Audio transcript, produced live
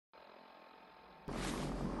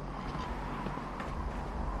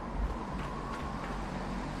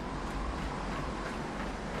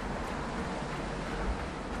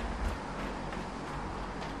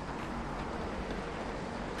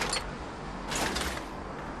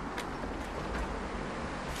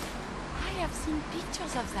taking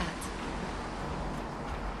pictures of that?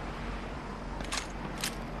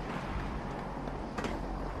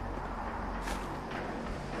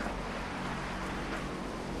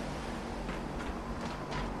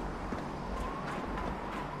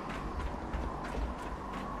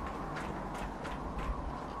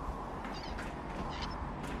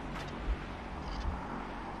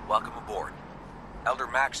 Welcome aboard. Elder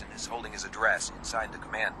Maxsen is holding his address inside the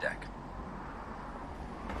command deck.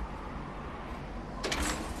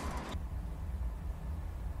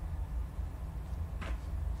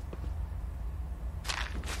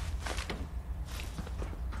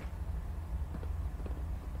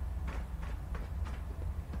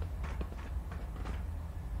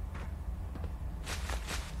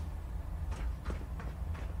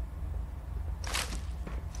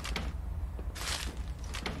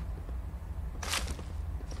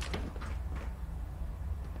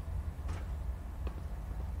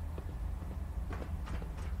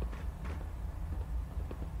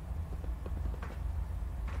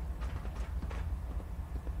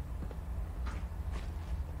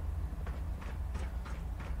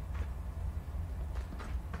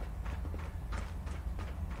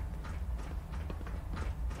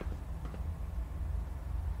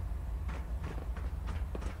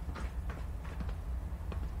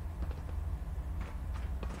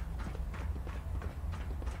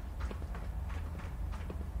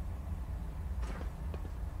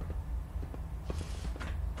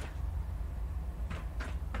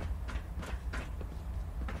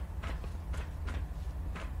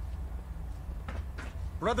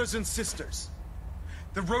 Brothers and sisters,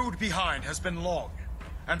 the road behind has been long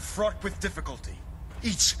and fraught with difficulty.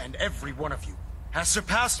 Each and every one of you has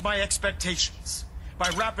surpassed my expectations by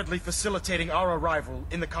rapidly facilitating our arrival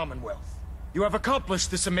in the Commonwealth. You have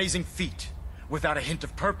accomplished this amazing feat without a hint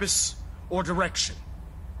of purpose or direction,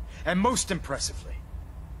 and most impressively,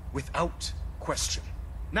 without question.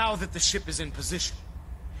 Now that the ship is in position,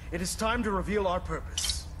 it is time to reveal our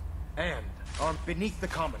purpose. And beneath the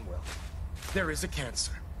Commonwealth, there is a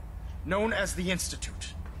cancer, known as the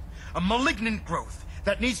Institute. A malignant growth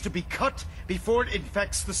that needs to be cut before it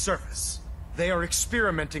infects the surface. They are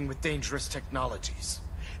experimenting with dangerous technologies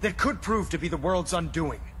that could prove to be the world's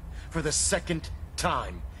undoing for the second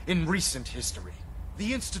time in recent history.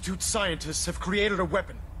 The Institute scientists have created a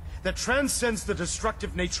weapon that transcends the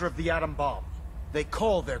destructive nature of the atom bomb. They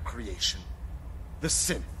call their creation the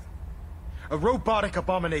Synth. A robotic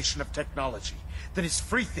abomination of technology that is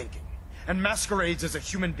free-thinking and masquerades as a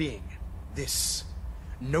human being. This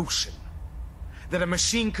notion that a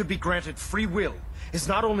machine could be granted free will is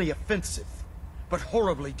not only offensive, but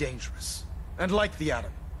horribly dangerous. And like the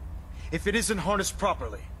atom, if it isn't harnessed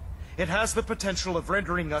properly, it has the potential of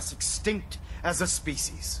rendering us extinct as a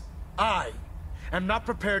species. I am not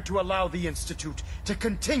prepared to allow the Institute to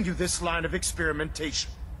continue this line of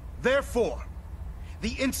experimentation. Therefore,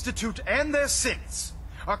 the Institute and their synths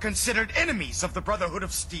are considered enemies of the Brotherhood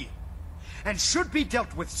of Steel, and should be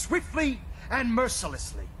dealt with swiftly and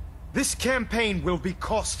mercilessly. This campaign will be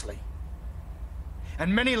costly,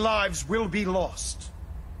 and many lives will be lost.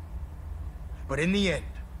 But in the end,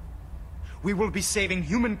 we will be saving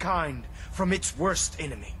humankind from its worst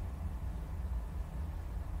enemy.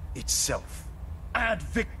 Itself. Ad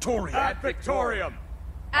Victoriam! Ad Victoriam!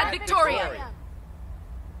 Ad Victoriam!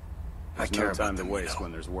 I There's care no about time to them, waste you know.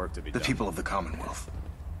 when there's work to be The done. people of the Commonwealth.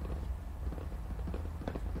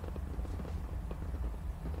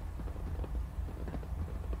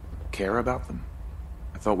 Care about them?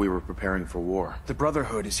 I thought we were preparing for war. The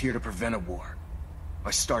Brotherhood is here to prevent a war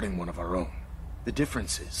by starting one of our own. The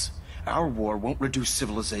difference is, our war won't reduce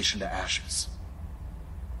civilization to ashes.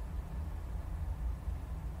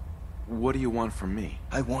 What do you want from me?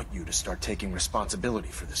 I want you to start taking responsibility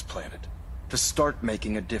for this planet. To start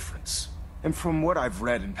making a difference. And from what I've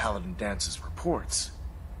read in Paladin Dance's reports,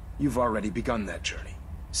 you've already begun that journey.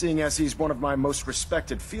 Seeing as he's one of my most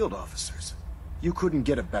respected field officers, you couldn't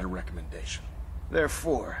get a better recommendation.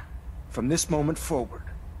 Therefore, from this moment forward,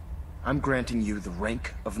 I'm granting you the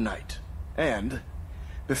rank of Knight. And,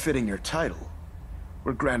 befitting your title,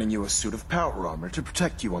 we're granting you a suit of power armor to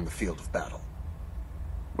protect you on the field of battle.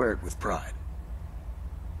 Wear it with pride.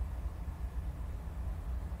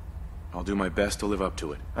 I'll do my best to live up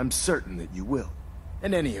to it. I'm certain that you will.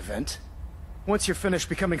 In any event, once you're finished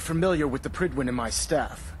becoming familiar with the Pridwin and my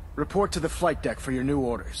staff, report to the flight deck for your new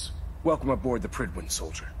orders. Welcome aboard the Pridwin,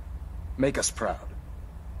 soldier. Make us proud.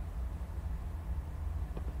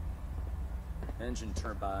 Engine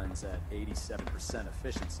turbines at 87%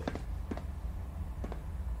 efficiency.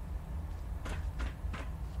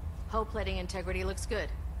 Hull plating integrity looks good.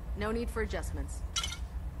 No need for adjustments.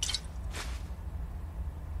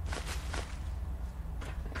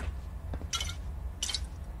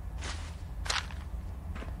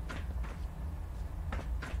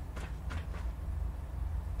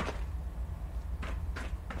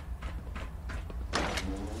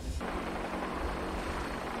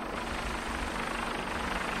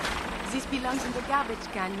 belongs in the garbage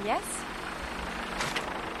can, yes?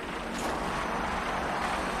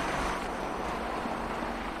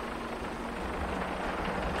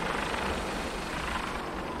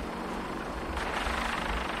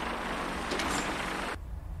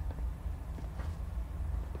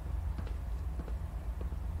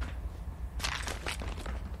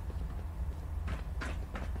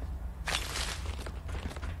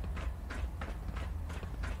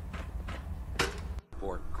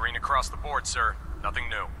 Green across the board, sir. Nothing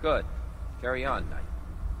new. Good. Carry on, Knight.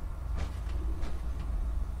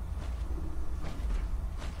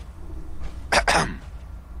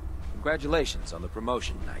 Congratulations on the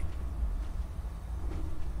promotion, Knight.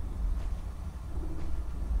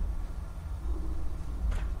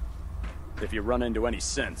 If you run into any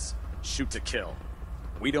sense, shoot to kill.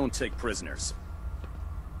 We don't take prisoners.